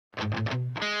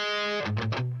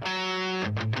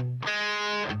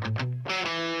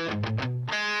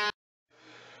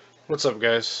What's up,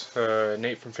 guys?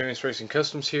 Nate from Famous Racing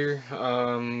Customs here.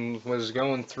 Was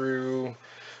going through,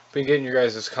 been getting your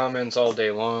guys' comments all day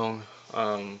long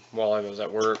while I was at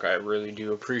work. I really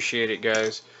do appreciate it,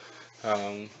 guys.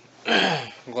 I'm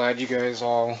glad you guys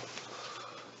all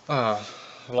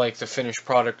like the finished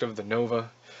product of the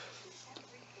Nova.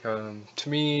 To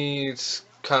me, it's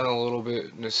kind of a little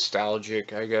bit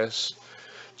nostalgic, I guess.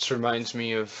 Just reminds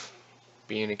me of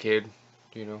being a kid.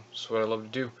 You know, it's what I love to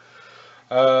do.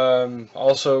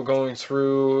 Also going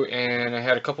through, and I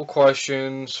had a couple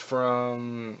questions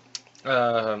from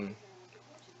um,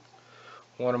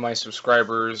 one of my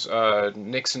subscribers,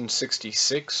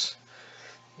 nixxon66.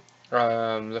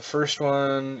 The first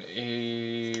one,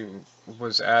 he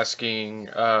was asking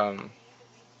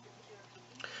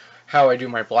how I do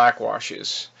my black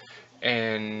washes,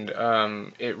 and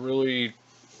it really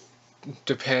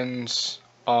depends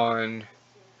on.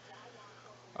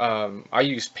 I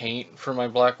use paint for my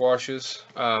black washes,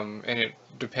 and it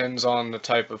depends on the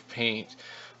type of paint.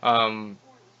 Um,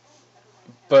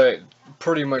 but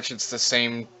pretty much it's the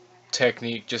same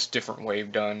technique, just different way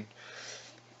done.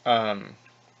 Um,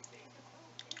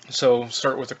 so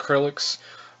start with acrylics.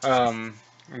 And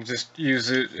just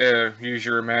use it. Use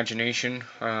your imagination.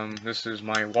 This is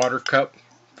my water cup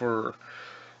for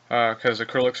because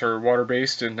acrylics are water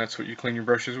based, and that's what you clean your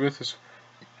brushes with is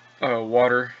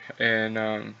water. And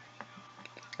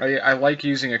I like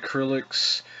using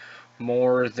acrylics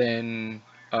more than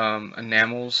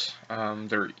enamels.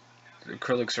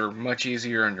 Acrylics are much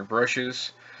easier on your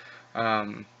brushes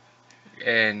um,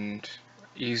 and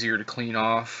easier to clean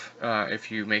off if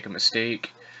you make a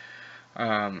mistake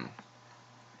um,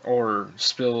 or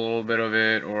spill a little bit of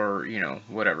it, or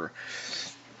whatever.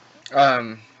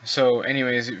 So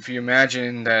anyways, if you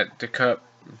imagine that the cup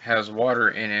has water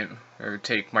in it, I would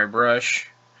take my brush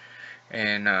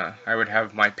and I would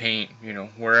have my paint,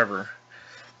 wherever.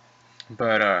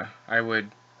 But I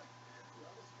would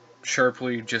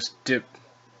sharply just dip,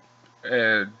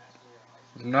 uh,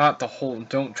 not the whole,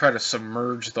 don't try to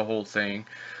submerge the whole thing.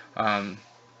 Um,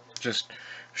 just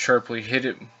sharply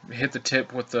hit the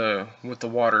tip with the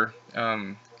water.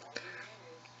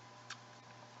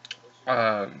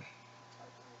 Uh,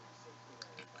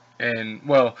 and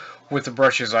well, with the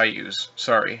brushes I use.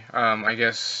 Sorry. Um, I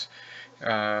guess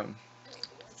I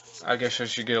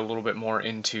should get a little bit more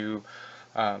into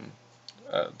um,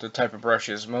 the type of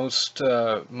brushes. Most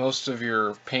of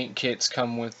your paint kits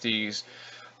come with these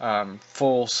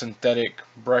full synthetic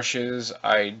brushes.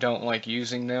 I don't like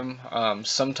using them.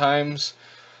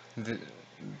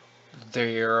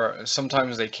 Th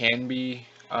sometimes they can be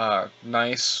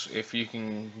nice if you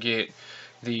can get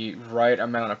the right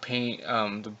amount of paint.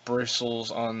 The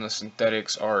bristles on the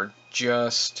synthetics are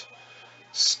just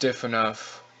stiff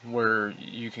enough where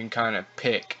you can kind of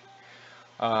pick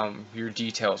your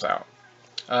details out.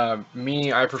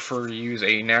 I prefer to use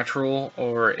a natural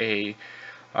or a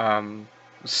um,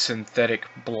 synthetic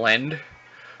blend,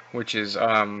 which is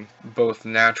both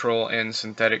natural and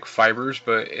synthetic fibers,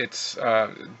 but it's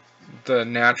the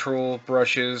natural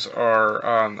brushes are,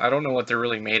 I don't know what they're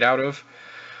really made out of,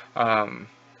 um,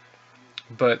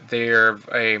 but they're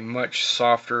a much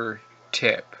softer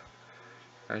tip,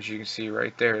 as you can see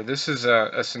right there. This is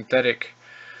a synthetic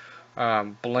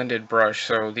blended brush,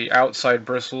 so the outside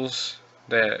bristles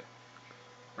that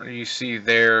you see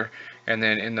there, and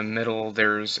then in the middle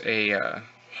there's a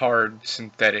hard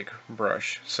synthetic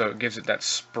brush, so it gives it that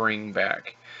spring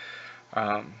back.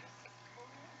 Um,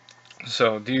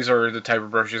 so these are the type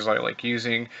of brushes I like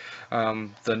using.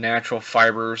 The natural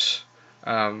fibers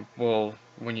will,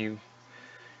 when you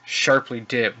sharply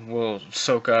dip, will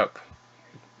soak up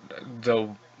the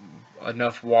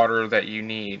enough water that you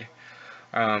need.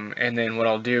 And then what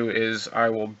I'll do is I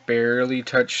will barely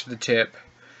touch the tip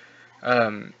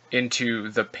into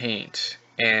the paint,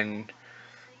 and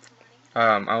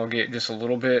I'll get just a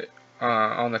little bit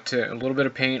on the tip, a little bit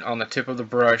of paint on the tip of the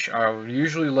brush. I'll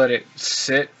usually let it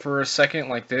sit for a second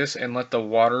like this and let the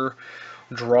water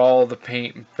draw the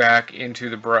paint back into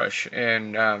the brush,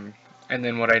 and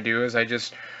then what I do is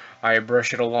I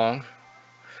brush it along.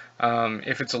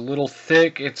 If it's a little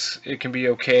thick, it can be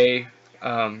okay.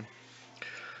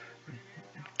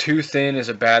 Too thin is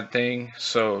a bad thing,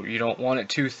 so you don't want it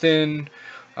too thin.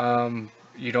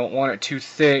 You don't want it too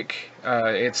thick.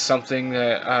 It's something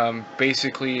that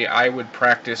basically I would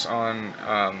practice on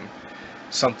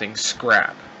something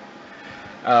scrap.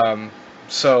 Um,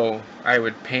 so I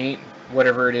would paint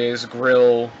whatever it is,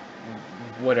 grill,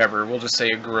 whatever. We'll just say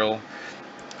a grill.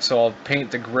 So I'll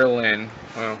paint the grill in.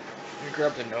 Well, let me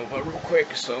grab the Nova real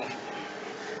quick. So,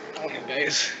 okay,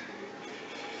 guys.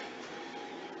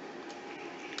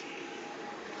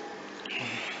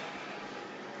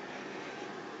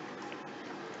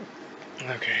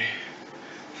 Okay.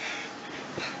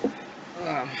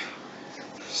 Um,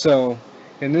 so,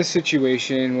 in this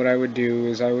situation, what I would do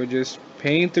is I would just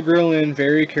paint the grill in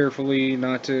very carefully,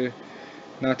 not to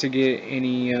get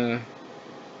any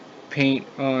paint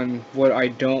on what I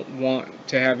don't want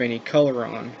to have any color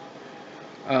on.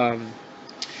 Um,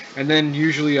 and then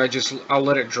usually I'll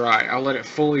let it dry. I'll let it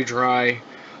fully dry,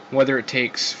 whether it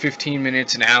takes 15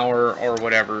 minutes, an hour, or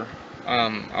whatever.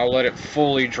 I'll let it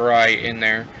fully dry in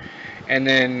there. And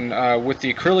then with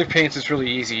the acrylic paints, it's really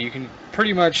easy. You can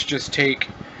pretty much just take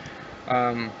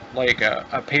like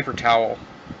a paper towel,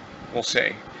 we'll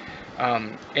say,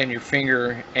 and your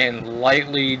finger and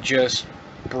lightly just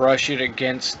brush it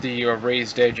against the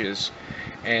raised edges,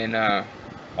 and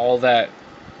all that,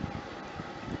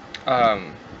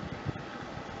 um,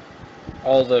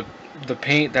 all the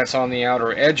paint that's on the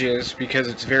outer edges, because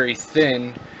it's very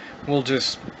thin, will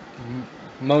just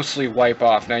mostly wipe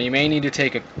off. Now you may need to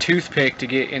take a toothpick to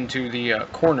get into the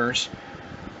corners.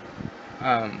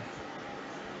 Um,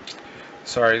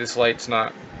 Sorry, this light's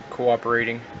not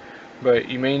cooperating. But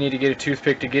you may need to get a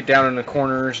toothpick to get down in the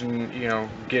corners and,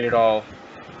 get it all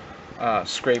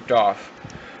scraped off.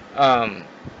 Um,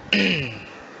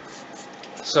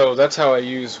 so that's how I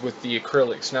use with the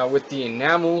acrylics. Now with the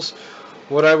enamels,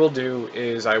 what I will do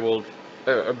is I will,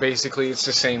 basically it's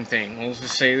the same thing. Let's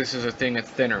just say this is a thing of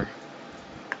thinner.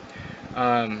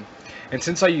 And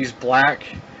since I use black,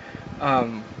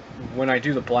 when I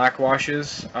do the black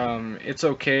washes, it's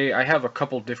okay. I have a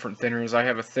couple different thinners. I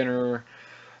have a thinner,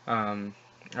 I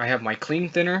have my clean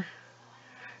thinner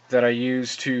that I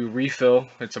use to refill.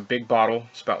 It's a big bottle.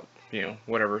 It's about,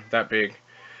 whatever, that big.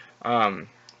 Um,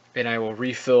 and I will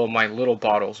refill my little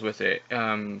bottles with it.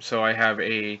 So I have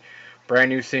a brand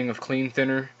new thing of clean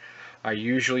thinner. I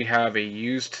usually have a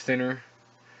used thinner,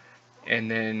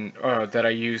 and then that I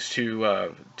use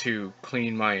to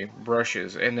clean my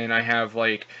brushes. And then I have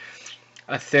like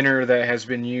a thinner that has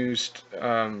been used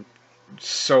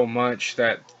so much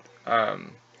that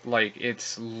like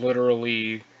it's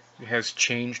literally has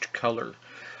changed color.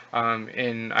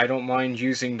 And I don't mind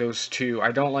using those two.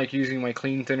 I don't like using my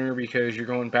clean thinner because you're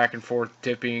going back and forth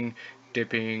dipping,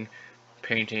 dipping,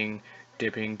 painting,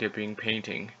 dipping, dipping,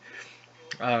 painting.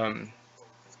 Um,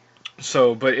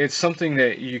 but it's something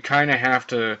that you kind of have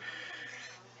to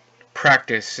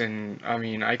practice, and I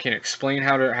mean, I can explain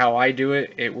how I do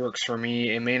it. It works for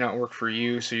me. It may not work for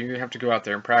you, so you have to go out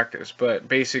there and practice. But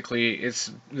basically,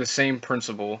 it's the same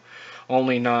principle,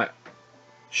 only not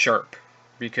sharp.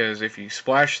 Because if you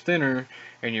splash thinner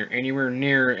and you're anywhere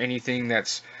near anything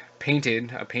that's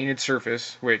painted, a painted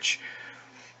surface, which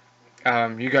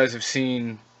you guys have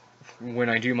seen when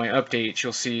I do my updates,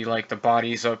 you'll see like the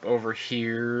body's up over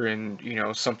here and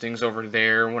something's over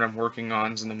there. What I'm working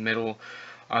on's in the middle.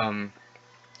 Um,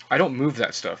 I don't move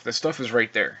that stuff. The stuff is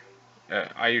right there.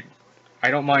 I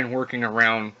don't mind working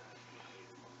around,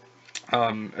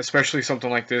 especially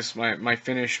something like this. My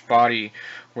finished body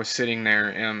was sitting there.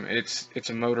 It's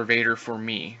a motivator for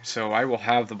me, so I will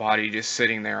have the body just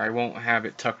sitting there. I won't have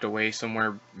it tucked away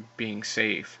somewhere being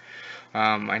safe.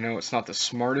 I know it's not the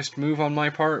smartest move on my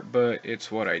part, but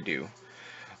it's what I do.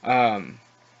 Um,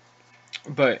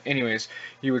 but anyways,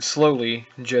 you would slowly,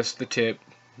 just the tip,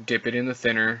 dip it in the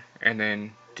thinner, and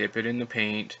then dip it in the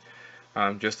paint,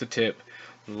 just the tip,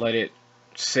 let it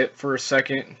sit for a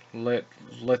second, let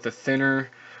the thinner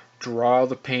draw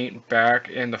the paint back,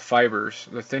 and the fibers,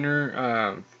 the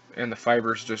thinner and the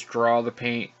fibers just draw the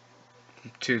paint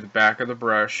to the back of the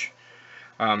brush.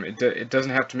 It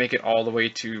doesn't have to make it all the way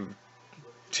to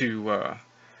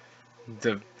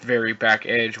the very back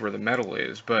edge where the metal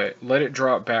is, but let it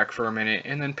drop back for a minute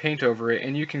and then paint over it,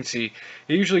 and you can see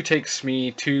it usually takes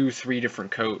me 2-3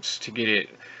 different coats to get it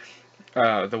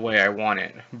the way I want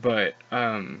it. But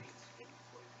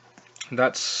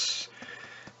that's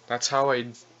how I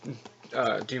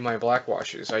do my black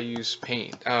washes. I use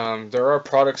paint. There are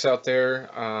products out there,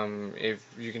 if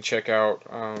you can check out.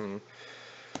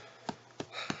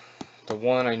 The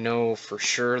one I know for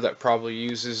sure that probably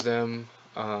uses them,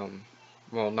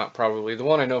 well, not probably, the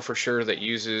one I know for sure that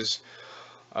uses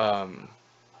um,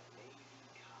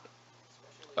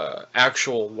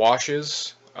 actual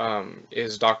washes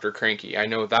is Dr. Cranky. I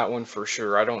know that one for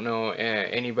sure. I don't know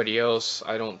anybody else.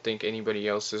 I don't think anybody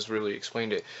else has really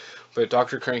explained it. But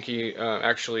Dr. Cranky,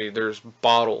 actually, there's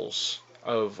bottles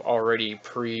of already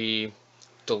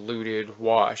pre-diluted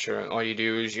wash. All you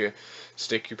do is you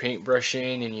stick your paintbrush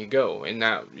in and you go. And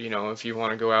that, if you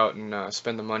want to go out and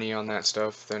spend the money on that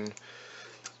stuff, then,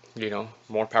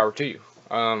 more power to you.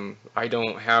 I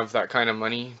don't have that kind of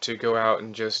money to go out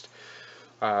and just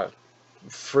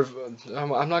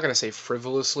I'm not gonna say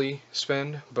frivolously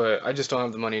spend, but I just don't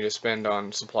have the money to spend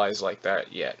on supplies like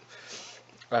that yet.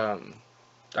 Um,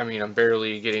 I mean, I'm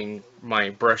barely getting my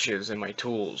brushes and my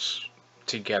tools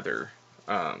together.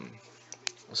 Um,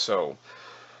 so,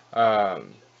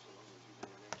 um,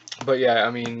 but yeah,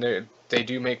 I mean, they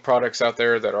do make products out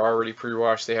there that are already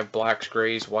pre-washed. They have blacks,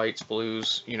 grays, whites,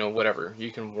 blues, you know, whatever.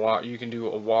 You can do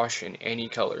a wash in any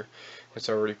color. It's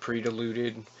already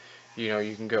pre-diluted. You know,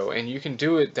 you can go, and you can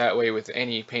do it that way with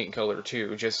any paint color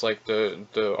too, just like the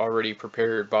already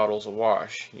prepared bottles of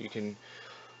wash. You can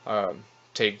um,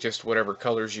 take just whatever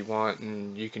colors you want,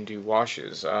 and you can do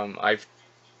washes. I've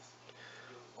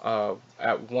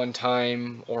at one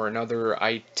time or another,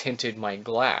 I tinted my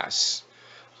glass.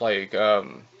 Like,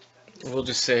 we'll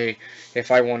just say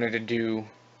if I wanted to do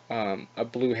a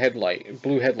blue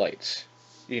headlights,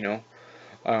 you know,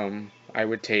 I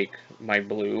would take my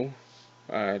blue.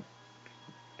 Uh,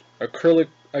 Acrylic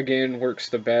again works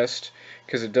the best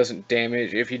because it doesn't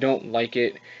damage. If you don't like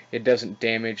it, it doesn't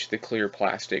damage the clear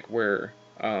plastic where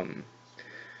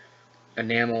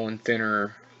enamel and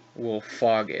thinner will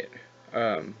fog it.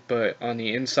 But on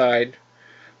the inside,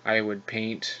 I would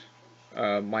paint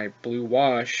my blue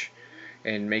wash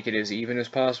and make it as even as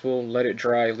possible, let it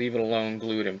dry, leave it alone,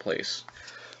 glue it in place.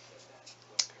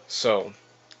 So,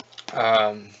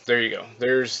 there you go.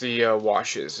 There's the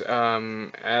washes.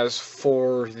 As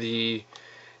for the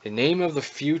name of the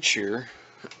future,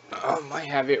 I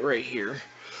have it right here.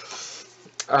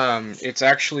 It's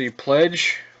actually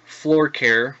Pledge Floor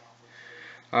Care.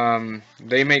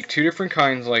 They make two different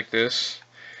kinds like this,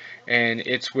 and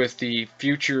it's with the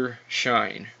Future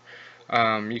Shine.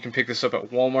 You can pick this up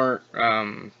at Walmart.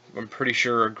 I'm pretty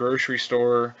sure a grocery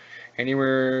store,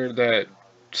 anywhere that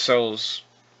sells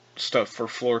stuff for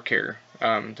floor care.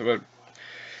 I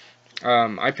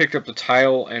picked up the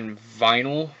tile and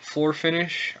vinyl floor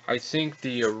finish. I think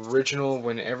the original,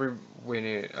 when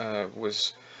it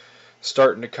was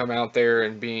starting to come out there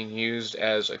and being used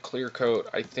as a clear coat,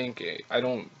 I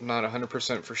don't not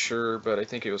 100% for sure, but I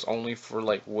think it was only for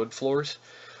like wood floors.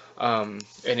 And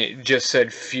it just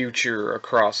said future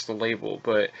across the label,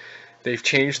 but they've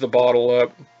changed the bottle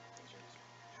up.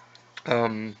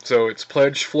 So it's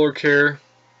Pledge Floor Care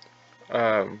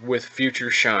with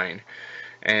Future Shine,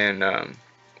 and I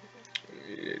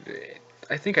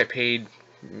think I paid,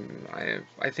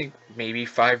 I think maybe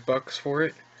 $5 for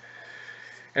it,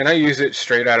 and I use it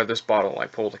straight out of this bottle. I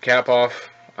pull the cap off.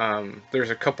 There's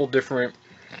a couple different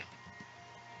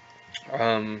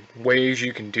ways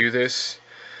you can do this.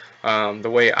 The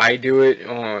way I do it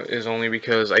is only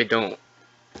because I don't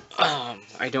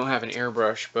have an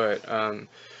airbrush, but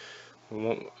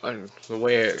the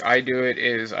way I do it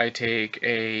is I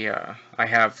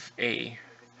have a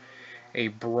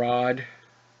broad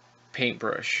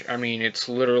paintbrush. I mean, it's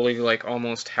literally like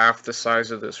almost half the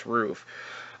size of this roof.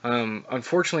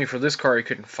 Unfortunately for this car, I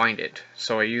couldn't find it,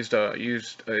 so I used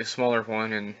a smaller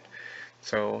one, and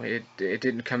so it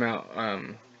didn't come out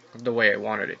the way I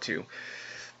wanted it to.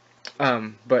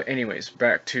 But anyways,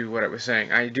 back to what I was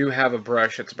saying. I do have a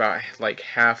brush that's about like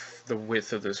half the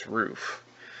width of this roof.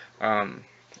 Um,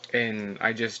 and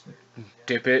I just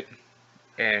dip it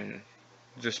and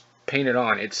just paint it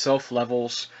on. It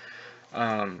self-levels.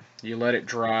 You let it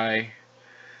dry.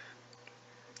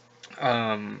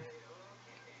 Um,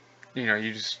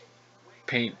 you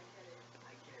paint,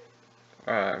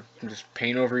 just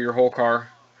paint over your whole car.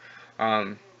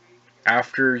 Um,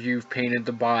 After you've painted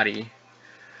the body,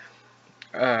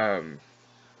 um,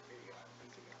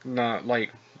 not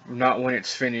like not when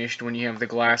it's finished, when you have the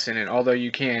glass in it. Although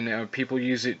you can, people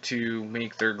use it to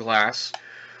make their glass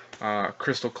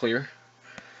crystal clear.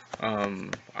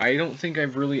 I don't think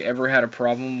I've really ever had a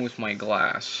problem with my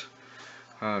glass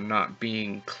not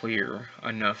being clear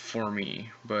enough for me,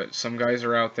 but some guys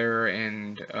are out there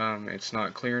and it's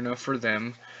not clear enough for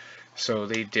them, so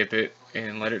they dip it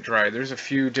and let it dry. There's a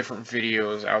few different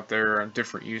videos out there on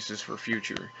different uses for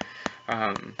future.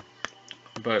 Um,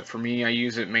 but for me, I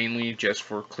use it mainly just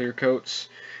for clear coats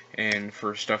and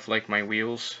for stuff like my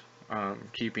wheels,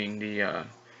 keeping the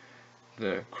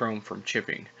chrome from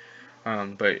chipping.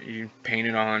 But you paint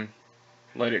it on,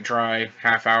 let it dry,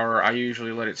 half hour. I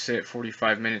usually let it sit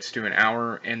 45 minutes to an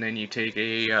hour, and then you take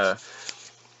a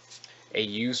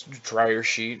used dryer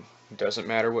sheet. Doesn't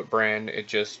matter what brand. It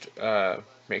just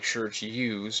make sure it's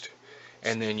used,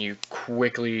 and then you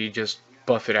quickly just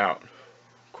buff it out.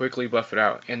 Quickly buff it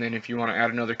out, and then if you want to add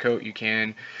another coat, you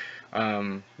can.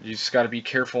 You just got to be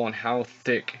careful on how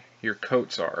thick your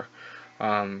coats are,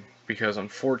 because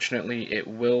unfortunately it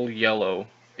will yellow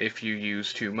if you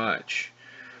use too much.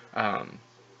 Um,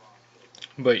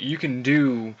 but you can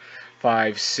do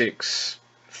 5, 6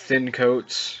 thin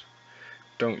coats.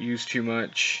 Don't use too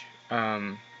much.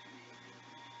 And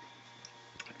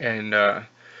uh,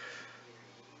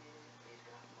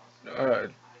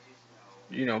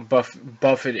 you know,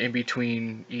 buff it in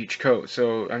between each coat.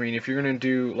 So I mean, if you're gonna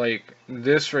do like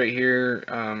this right here,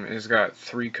 has got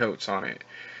 3 coats on it.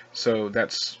 So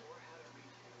that's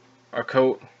a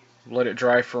coat, let it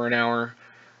dry for an hour,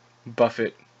 buff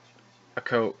it, a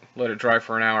coat, let it dry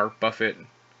for an hour, buff it,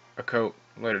 a coat,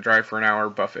 let it dry for an hour,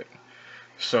 buff it.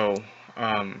 So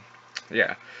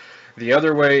yeah. The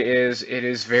other way is it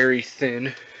is very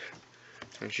thin.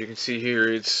 As you can see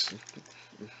here, it's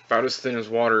about as thin as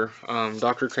water.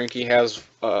 Dr. Cranky has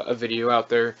a video out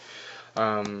there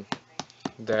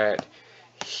that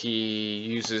he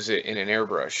uses it in an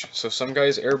airbrush. So some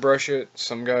guys airbrush it,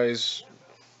 some guys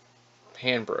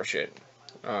hand brush it.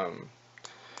 I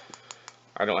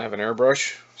don't have an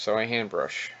airbrush, so I hand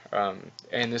brush.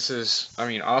 And this is, I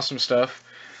mean, awesome stuff.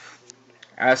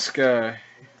 Ask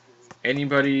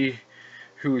anybody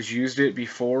who's used it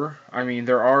before. I mean,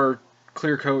 there are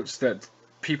clear coats that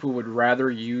people would rather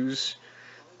use,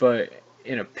 but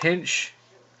in a pinch,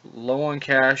 low on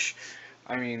cash,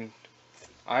 I mean,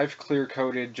 I've clear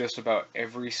coated just about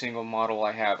every single model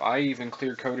I have. I even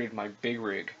clear coated my big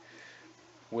rig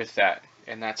with that,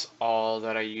 and that's all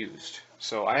that I used.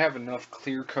 So I have enough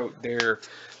clear coat there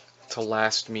to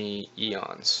last me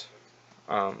eons.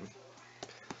 I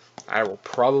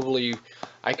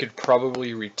could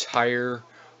probably retire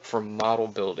from model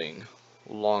building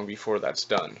long before that's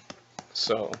done.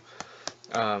 So,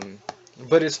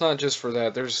 but it's not just for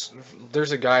that.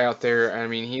 There's a guy out there. I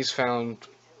mean, he's found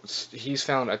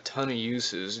a ton of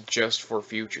uses just for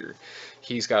future.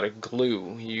 He's got a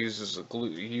glue. He uses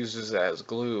that as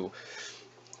glue.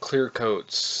 Clear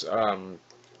coats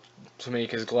to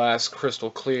make his glass crystal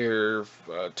clear.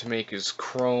 To make his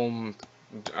chrome,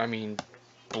 I mean,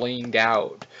 blinged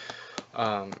out.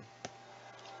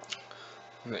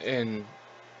 And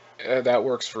that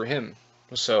works for him.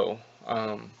 So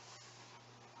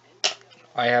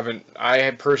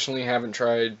I personally haven't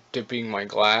tried dipping my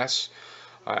glass.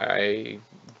 I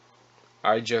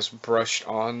just brushed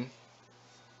on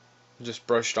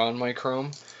my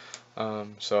chrome.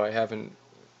 So I haven't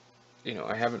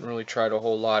really tried a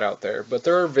whole lot out there. But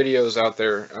there are videos out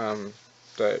there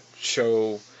that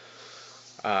show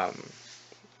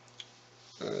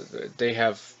they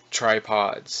have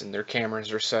tripods and their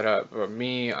cameras are set up. But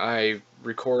me, I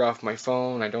record off my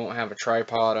phone. I don't have a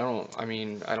tripod. I don't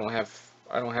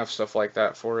have stuff like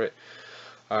that for it.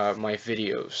 My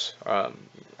videos,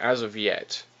 as of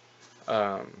yet.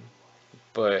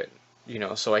 But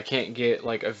so I can't get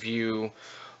like a view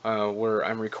where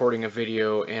I'm recording a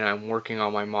video and I'm working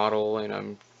on my model and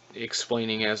I'm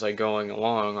explaining as I going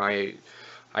along. I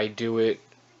do it.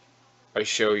 I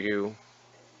show you.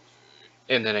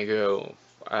 And then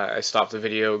I stop the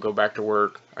video, go back to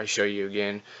work, I show you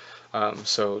again.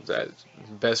 So that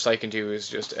best I can do is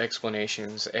just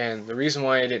explanations. And the reason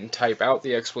why I didn't type out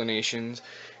the explanations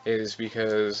is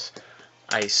because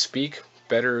I speak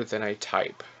better than I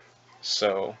type.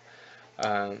 So,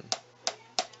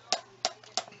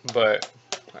 but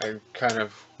I've kind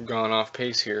of gone off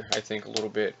pace here, I think, a little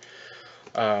bit.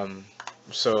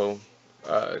 So,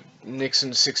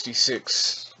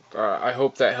 nixxon66, I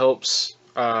hope that helps.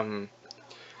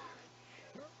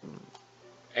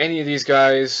 Any of these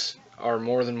guys are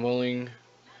more than willing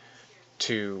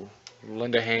to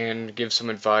lend a hand, give some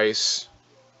advice.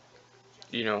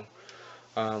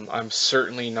 I'm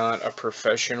certainly not a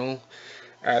professional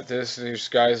at this. There's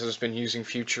guys that's been using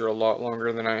Future a lot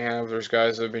longer than I have. There's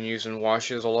guys that have been using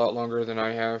washes a lot longer than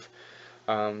I have.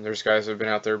 There's guys that have been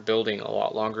out there building a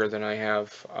lot longer than I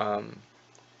have.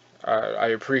 I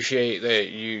appreciate that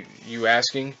you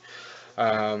asking.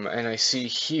 And I see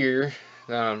here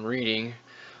that I'm reading,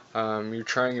 you're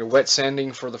trying your wet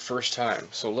sanding for the first time.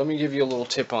 So let me give you a little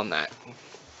tip on that.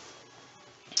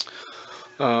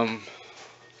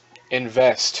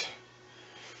 Invest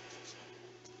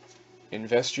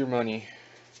your money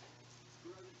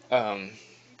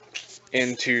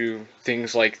into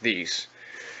things like these.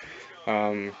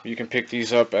 You can pick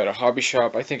these up at a hobby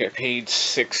shop. I think I paid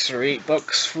 $6 or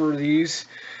 $8 for these,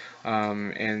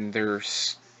 and they're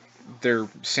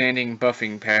sanding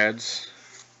buffing pads,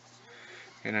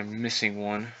 and I'm missing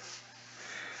one.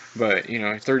 But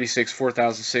 36,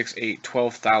 4006, 8,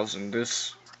 12,000.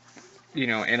 This,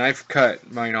 and I've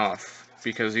cut mine off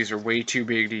because these are way too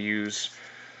big to use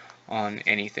on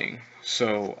anything.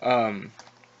 So,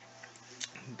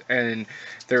 and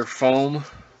their foam.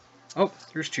 Oh,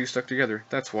 here's 2 stuck together.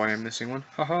 That's why I'm missing one.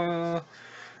 Haha.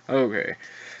 Okay.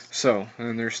 So,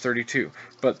 and there's 32.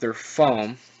 But they're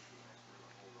foam,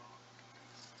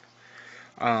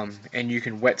 and you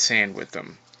can wet sand with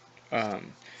them.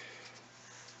 Um,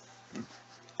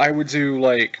 I would do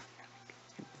like,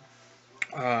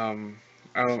 um,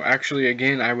 actually,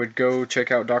 again, I would go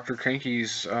check out Dr.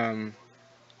 Cranky's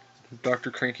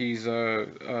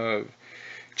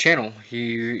channel.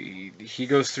 He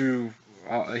goes through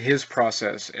his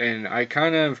process, and I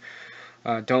kind of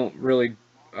don't really.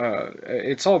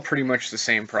 It's all pretty much the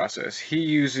same process. He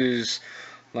uses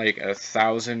like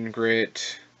 1,000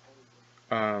 grit,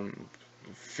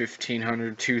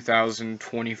 1,500, 2,000,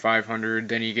 2,500.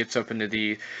 Then he gets up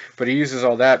into but he uses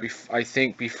all that. I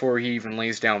think before he even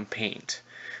lays down paint.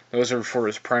 Those are for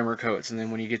his primer coats, and then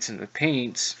when he gets into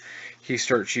paints, he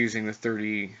starts using the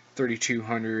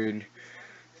 3,200,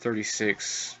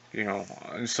 36,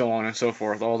 and so on and so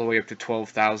forth, all the way up to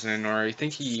 12,000, or I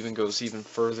think he even goes even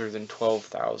further than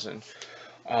 12,000.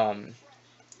 Um,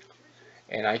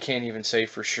 and I can't even say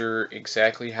for sure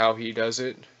exactly how he does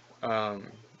it. Um,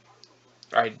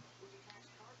 I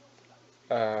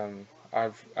I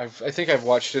think I've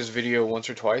watched his video once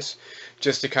or twice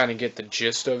just to kind of get the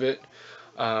gist of it.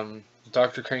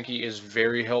 Dr. Cranky is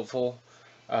very helpful.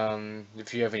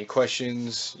 If you have any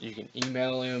questions, you can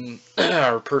email him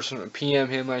or PM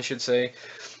him, I should say.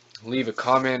 Leave a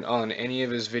comment on any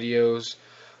of his videos.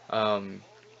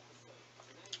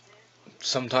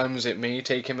 Sometimes it may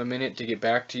take him a minute to get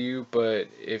back to you, but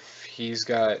if he's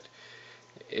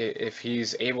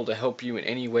able to help you in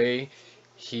any way,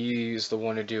 he's the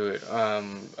one to do it.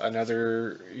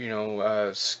 Another,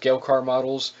 scale car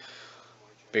models,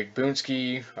 Big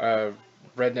Boonsky,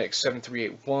 Redneck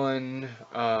 7381,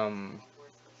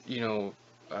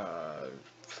 uh,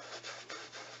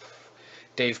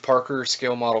 Dave Parker,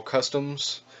 Scale Model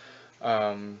Customs.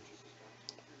 I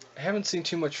haven't seen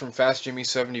too much from Fast Jimmy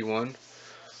 71,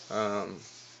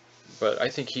 but I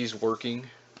think he's working.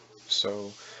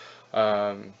 So,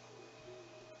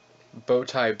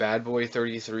 Bowtie Bad Boy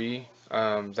 33.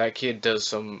 That kid does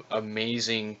some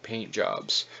amazing paint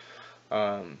jobs.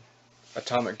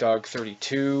 Atomic Dog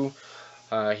 32.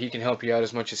 He can help you out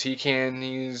as much as he can.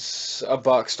 He's a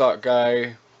box stock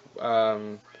guy,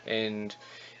 and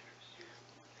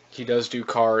he does do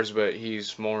cars, but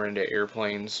he's more into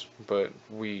airplanes. But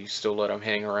we still let him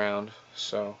hang around.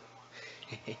 So,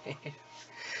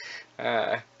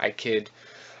 I kid.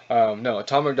 No,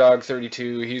 Atomic Dog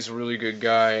 32, he's a really good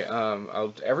guy.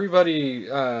 Everybody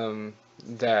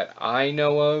that I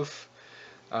know of,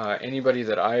 anybody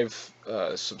that I've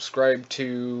subscribed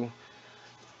to,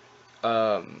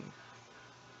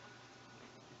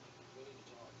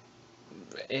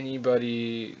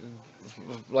 anybody,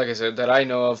 like I said, that I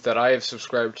know of that I have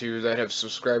subscribed to, that have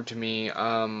subscribed to me,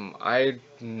 I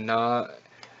not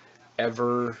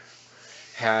ever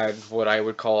had what I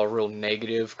would call a real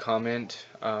negative comment.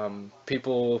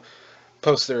 People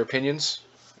post their opinions.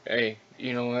 Hey,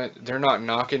 you know what? They're not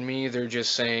knocking me. They're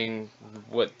just saying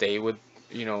what they would,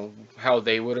 how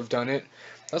they would have done it.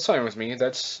 That's fine with me.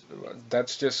 That's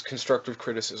just constructive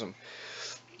criticism.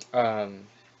 Um,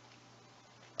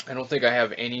 I don't think I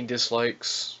have any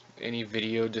dislikes, any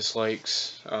video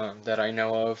dislikes that I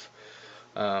know of.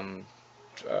 Um,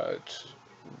 uh,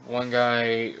 One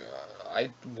guy, I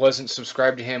wasn't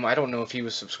subscribed to him. I don't know if he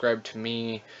was subscribed to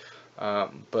me,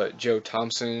 but Joe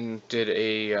Thompson did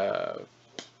a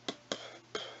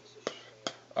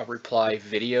reply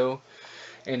video,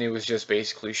 and it was just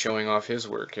basically showing off his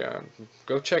work.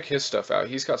 Go check his stuff out.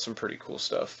 He's got some pretty cool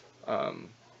stuff.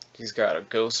 He's got a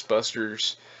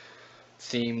Ghostbusters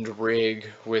themed rig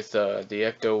with the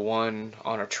Ecto 1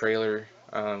 on a trailer.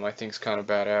 I think it's kind of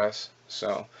badass.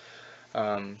 So,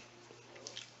 um,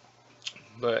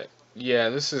 but yeah,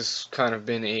 this has kind of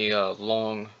been a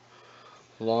long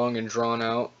and drawn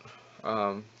out,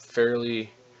 fairly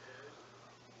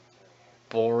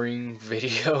boring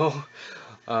video.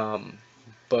 um,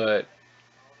 but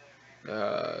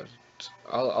uh,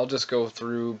 I'll just go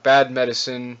through Bad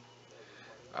Medicine,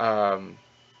 um,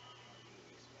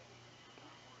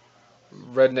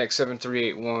 Redneck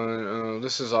 7381.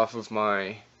 This is off of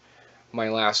my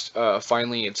last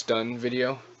Finally It's Done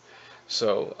video.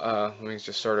 So let me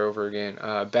just start over again.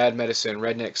 Bad Medicine,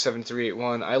 Redneck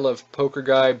 7381. I Love Poker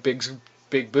Guy, Big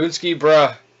Boonsky,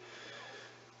 bruh.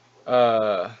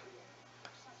 Uh,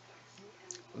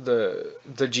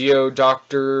 the Geo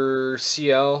Doctor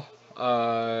CL.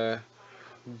 What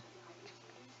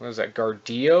is that?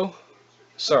 Gardio.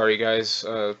 Sorry guys.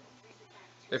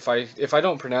 If I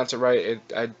don't pronounce it right,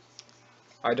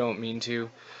 I don't mean to.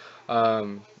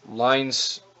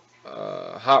 Lines,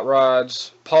 Hot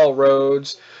Rods, Paul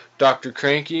Rhodes, Dr.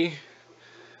 Cranky.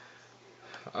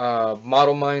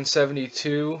 Model Mine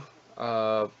 72,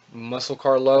 Muscle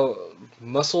Car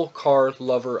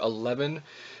Lover 11,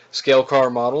 Scale Car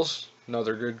Models,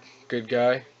 another good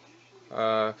guy.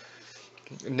 Uh,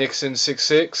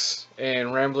 nixxon66 and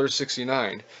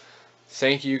Rambler69.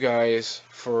 Thank you guys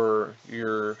for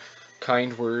your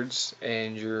kind words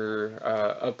and your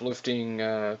uplifting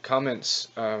comments.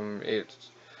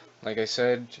 Like I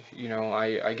said,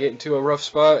 I get into a rough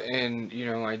spot and,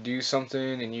 I do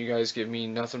something and you guys give me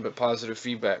nothing but positive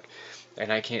feedback.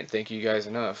 And I can't thank you guys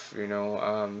enough.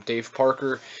 Dave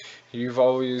Parker, you've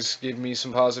always given me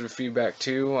some positive feedback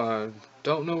too.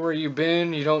 Don't know where you've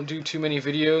been. You don't do too many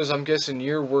videos. I'm guessing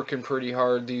you're working pretty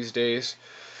hard these days.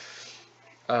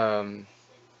 Um,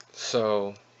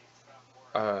 so,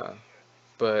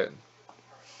 but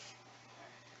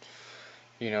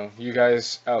you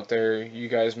guys out there, you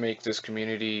guys make this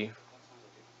community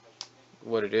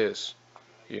what it is.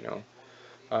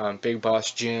 Big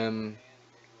Boss Jim,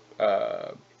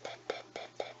 uh,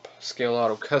 Scale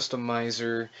Auto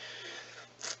Customizer.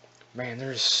 Man,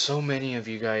 there's so many of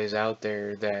you guys out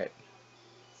there that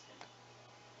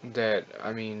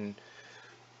I mean,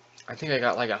 I think I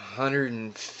got like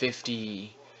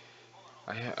 150.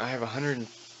 I have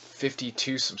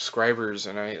 152 subscribers,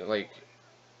 and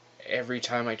every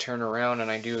time I turn around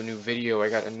and I do a new video, I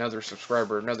got another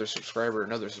subscriber, another subscriber,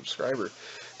 another subscriber.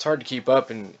 It's hard to keep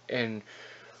up and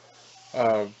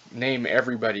name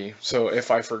everybody. So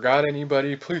if I forgot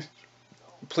anybody,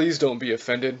 please don't be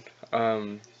offended.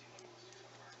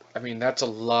 I mean, that's a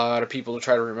lot of people to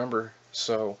try to remember.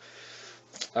 So,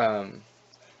 but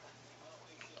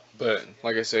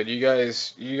like I said, you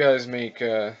guys make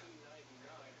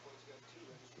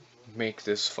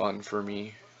this fun for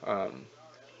me.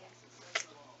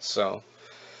 So,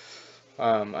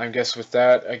 I guess with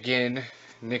that, again,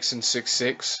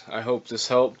 nixxon66, I hope this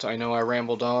helped. I know I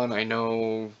rambled on. I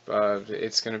know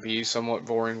it's going to be a somewhat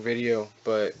boring video,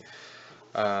 but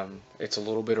it's a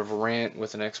little bit of a rant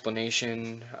with an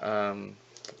explanation.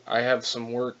 I have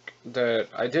some work that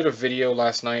I did a video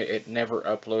last night. It never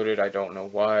uploaded. I don't know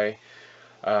why.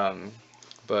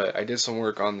 But I did some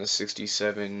work on the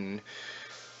 67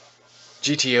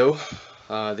 GTO,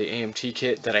 the AMT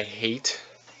kit that I hate.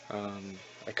 I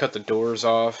cut the doors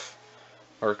off,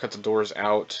 or cut the doors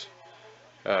out,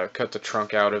 cut the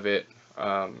trunk out of it.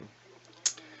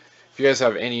 If you guys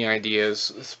have any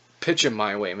ideas, pitch them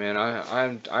my way, man.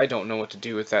 I don't know what to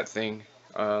do with that thing.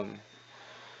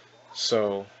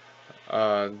 So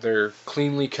they're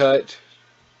cleanly cut.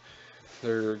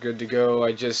 They're good to go.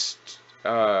 I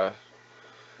gotta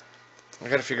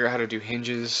figure out how to do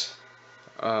hinges.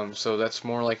 So that's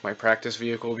more like my practice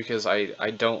vehicle because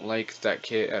I don't like that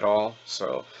kit at all.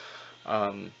 So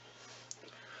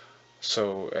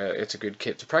it's a good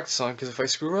kit to practice on because if I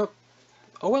screw up,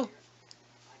 oh well.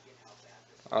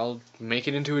 I'll make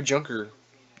it into a junker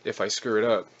if I screw it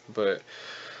up. But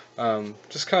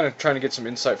just kind of trying to get some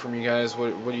insight from you guys.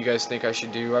 What do you guys think I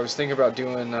should do? I was thinking about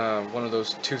doing one of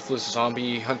those toothless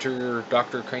zombie hunter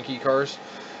Dr. Cranky cars,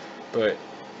 but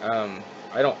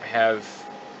I don't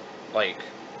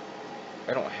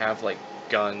have like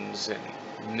guns and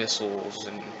missiles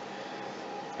and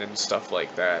stuff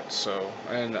like that. So,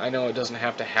 and I know it doesn't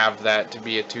have to have that to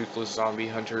be a toothless zombie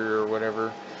hunter or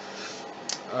whatever.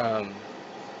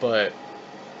 But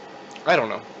I don't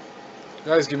know.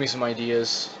 Guys, give me some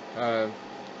ideas. I'm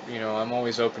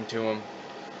always open to them.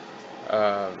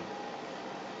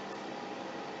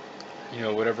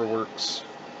 Whatever works.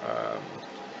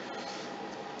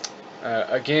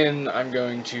 Again, I'm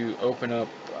going to open up,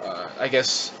 I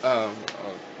guess,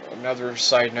 another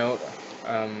side note.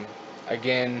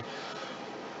 Again,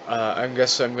 I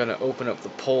guess I'm going to open up the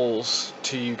polls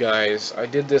to you guys. I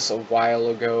did this a while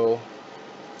ago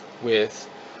with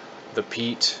the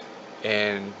Pete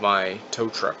and my tow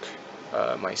truck,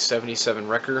 my 77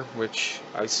 Wrecker, which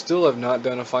I still have not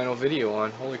done a final video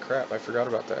on. Holy crap, I forgot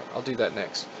about that. I'll do that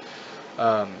next.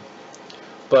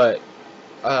 But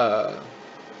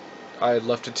I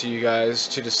left it to you guys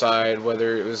to decide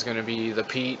whether it was going to be the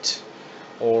Pete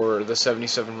or the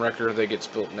 77 Wrecker that gets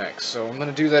built next. So I'm going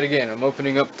to do that again. I'm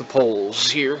opening up the polls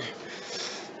here.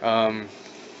 I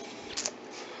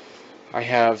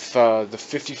have the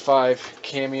 55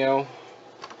 Cameo,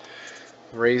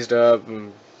 raised up,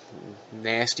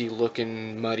 nasty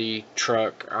looking, muddy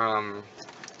truck.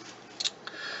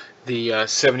 The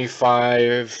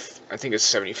 75, I think it's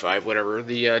 75, whatever,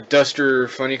 the Duster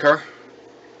funny car.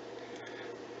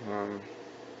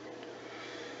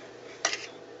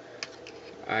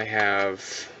 I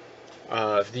have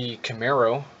the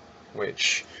Camaro,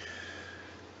 which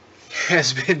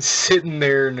has been sitting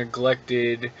there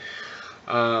neglected.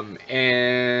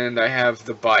 And I have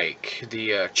the bike,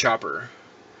 the chopper.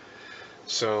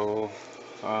 So,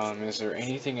 is there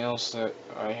anything else that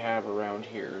I have around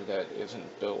here that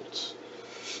isn't built?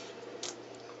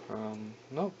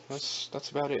 No, that's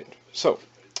about it. So,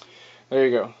 there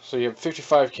you go. So you have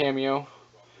 55 Cameo,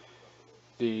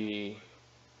 the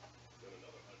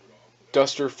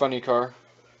Duster Funny Car,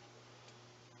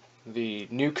 the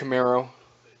new Camaro,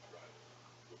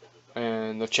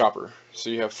 and the chopper. So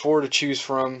you have 4 to choose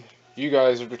from. You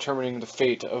guys are determining the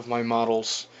fate of my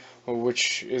models,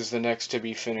 which is the next to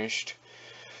be finished.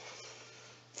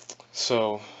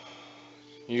 So,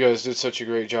 you guys did such a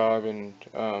great job, and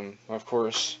of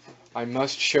course, I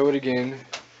must show it again,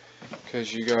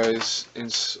 because you guys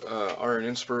are an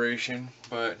inspiration,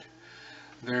 but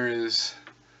there is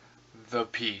the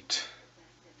Pete.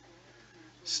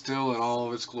 Still in all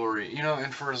of its glory. You know,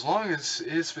 and for as long as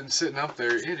it's been sitting up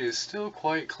there, it is still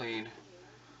quite clean.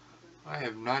 I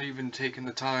have not even taken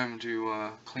the time to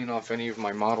clean off any of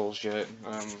my models yet.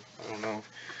 I don't know.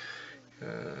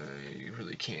 You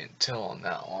really can't tell on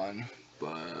that one.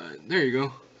 But there you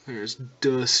go. There's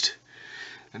dust.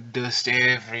 Dust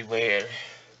everywhere.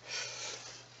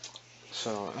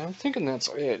 So I'm thinking that's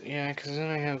it. Yeah, because then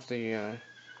I have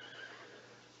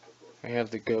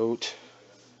the goat.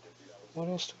 What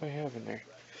else do I have in there?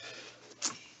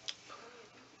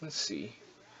 Let's see.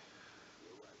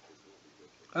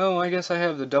 Oh, I guess I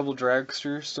have the double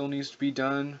dragster. Still needs to be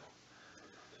done.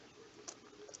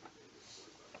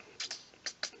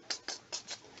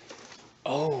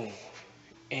 Oh,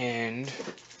 and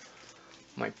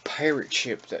my pirate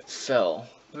ship that fell.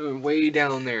 Way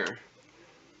down there.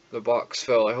 The box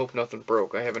fell. I hope nothing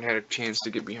broke. I haven't had a chance to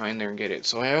get behind there and get it.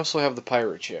 So I also have the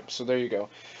pirate ship. So there you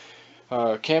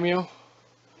go. Cameo,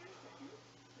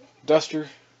 Duster,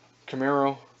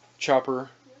 Camaro, Chopper,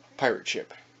 pirate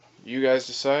ship. You guys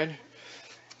decide.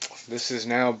 This has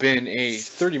now been a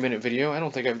 30-minute video. I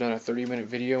don't think I've done a 30-minute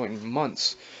video in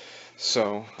months.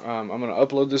 So I'm going to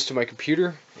upload this to my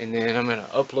computer, and then I'm going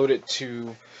to upload it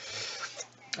to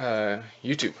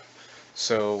YouTube.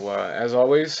 So as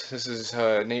always, this is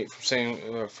Nate from saying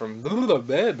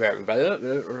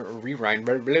rewind.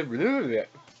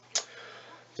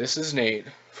 This is Nate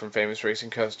from Famous Racing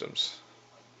Customs,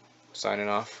 signing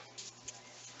off.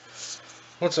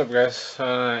 What's up, guys?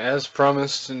 As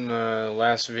promised in the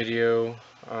last video,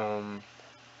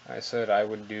 I said I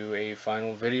would do a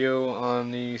final video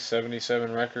on the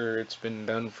 77 wrecker. It's been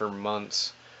done for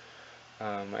months.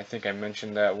 I think I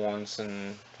mentioned that once,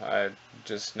 and I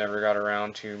just never got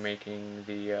around to making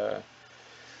the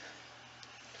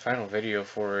final video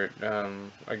for it.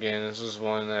 Again, this is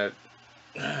one that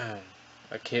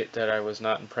a kit that I was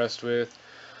not impressed with.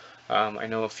 I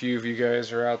know a few of you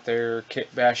guys are out there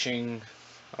kit bashing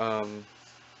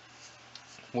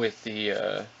with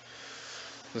the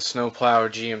snowplow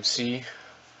GMC.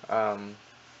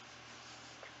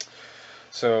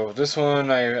 So this one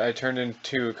I turned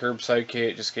into a curbside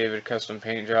kit, just gave it a custom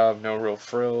paint job, no real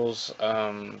frills.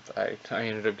 I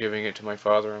ended up giving it to my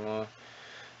father-in-law,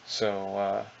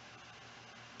 so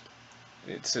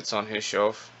it sits on his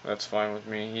shelf. That's fine with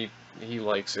me. He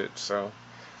likes it, so,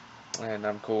 and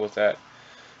I'm cool with that.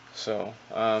 So,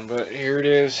 but here it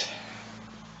is.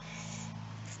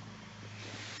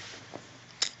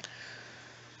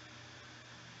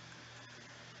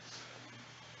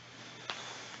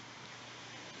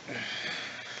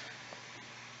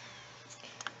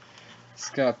 It's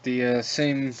got the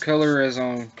same color as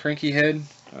on Cranky Head,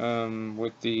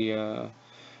 with the, I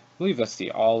believe that's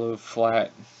the olive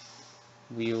flat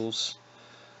wheels.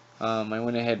 I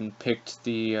went ahead and picked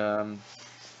the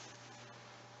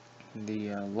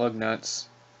lug nuts.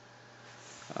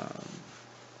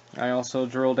 I also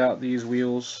drilled out these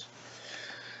wheels.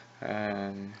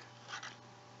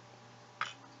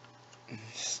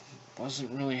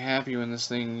 Wasn't really happy when this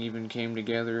thing even came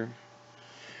together,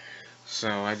 so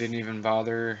I didn't even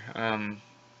bother. I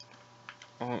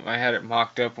had it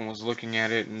mocked up and was looking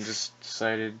at it and just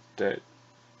decided that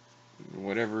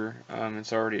whatever,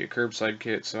 it's already a curbside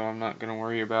kit, so I'm not going to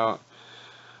worry about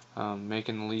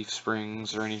making the leaf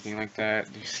springs or anything like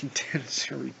that. These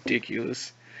dents are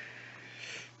ridiculous.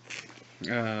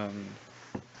 And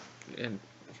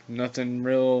nothing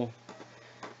real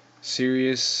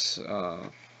serious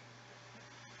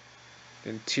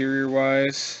interior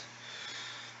wise.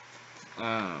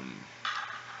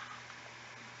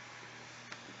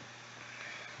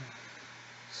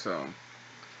 So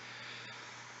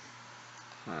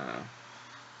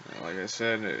like I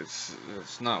said,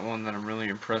 it's not one that I'm really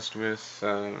impressed with.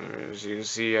 As you can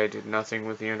see, I did nothing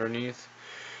with the underneath.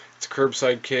 It's a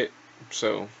curbside kit,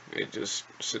 so it just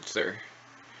sits there.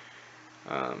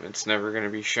 It's never going to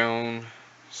be shown,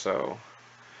 so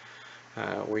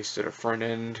wasted a front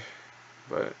end,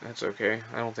 but that's okay.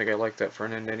 I don't think I like that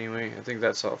front end anyway. I think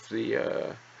that's off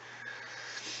the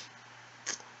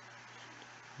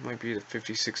might be the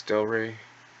 56 Delray.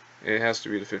 It has to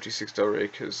be the 56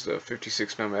 Delray because the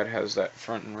 56 Nomad has that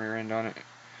front and rear end on it.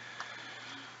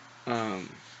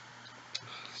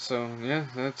 So yeah,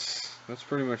 that's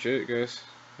pretty much it, guys.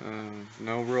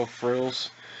 No real frills.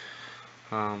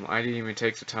 I didn't even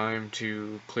take the time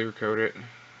to clear coat it,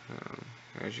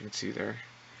 as you can see there.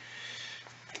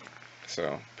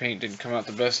 So paint didn't come out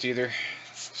the best either.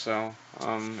 So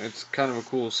it's kind of a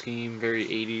cool scheme, very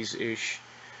 80s-ish,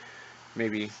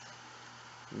 maybe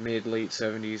mid-late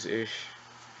 70s-ish.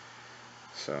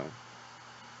 So,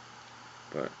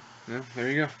 but yeah, there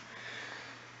you go.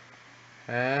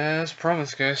 As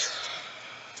promised, guys.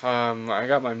 I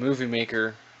got my movie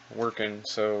maker working,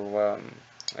 so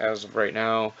as of right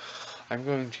now, I'm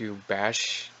going to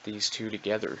bash these two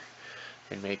together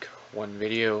and make one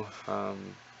video.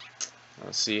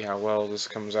 Let's see how well this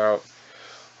comes out.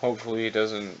 Hopefully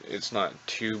it's not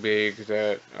too big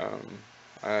that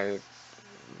I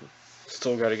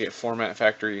still got to get Format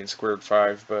Factory and Squared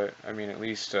 5, but I mean, at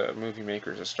least Movie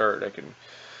Maker's a start. I can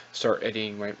start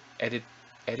editing my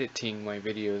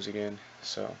videos again.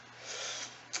 So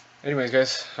anyways,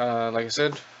 guys, like I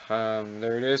said,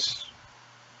 there it is.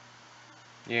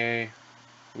 Yay,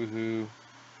 woohoo.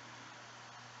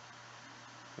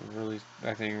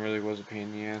 That thing really was a pain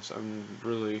in the ass.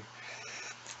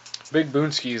 Big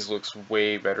Boonski's looks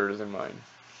way better than mine.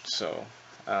 So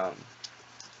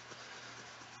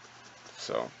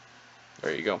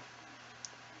there you go.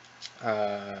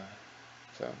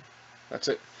 So that's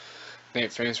it.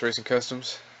 Nate Famous Racing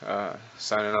Customs,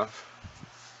 signing off.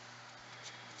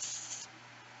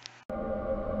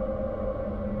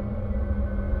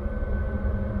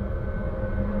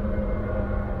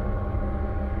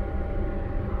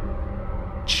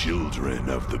 Children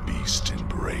of the beast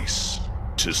embrace,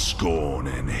 to scorn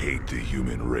and hate the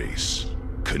human race.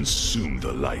 Consume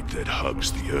the light that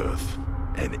hugs the earth,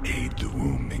 and aid the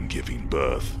womb in giving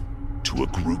birth to a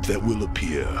group that will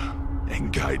appear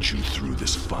and guide you through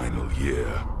this final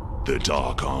year. The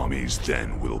Dark Armies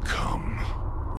then will come.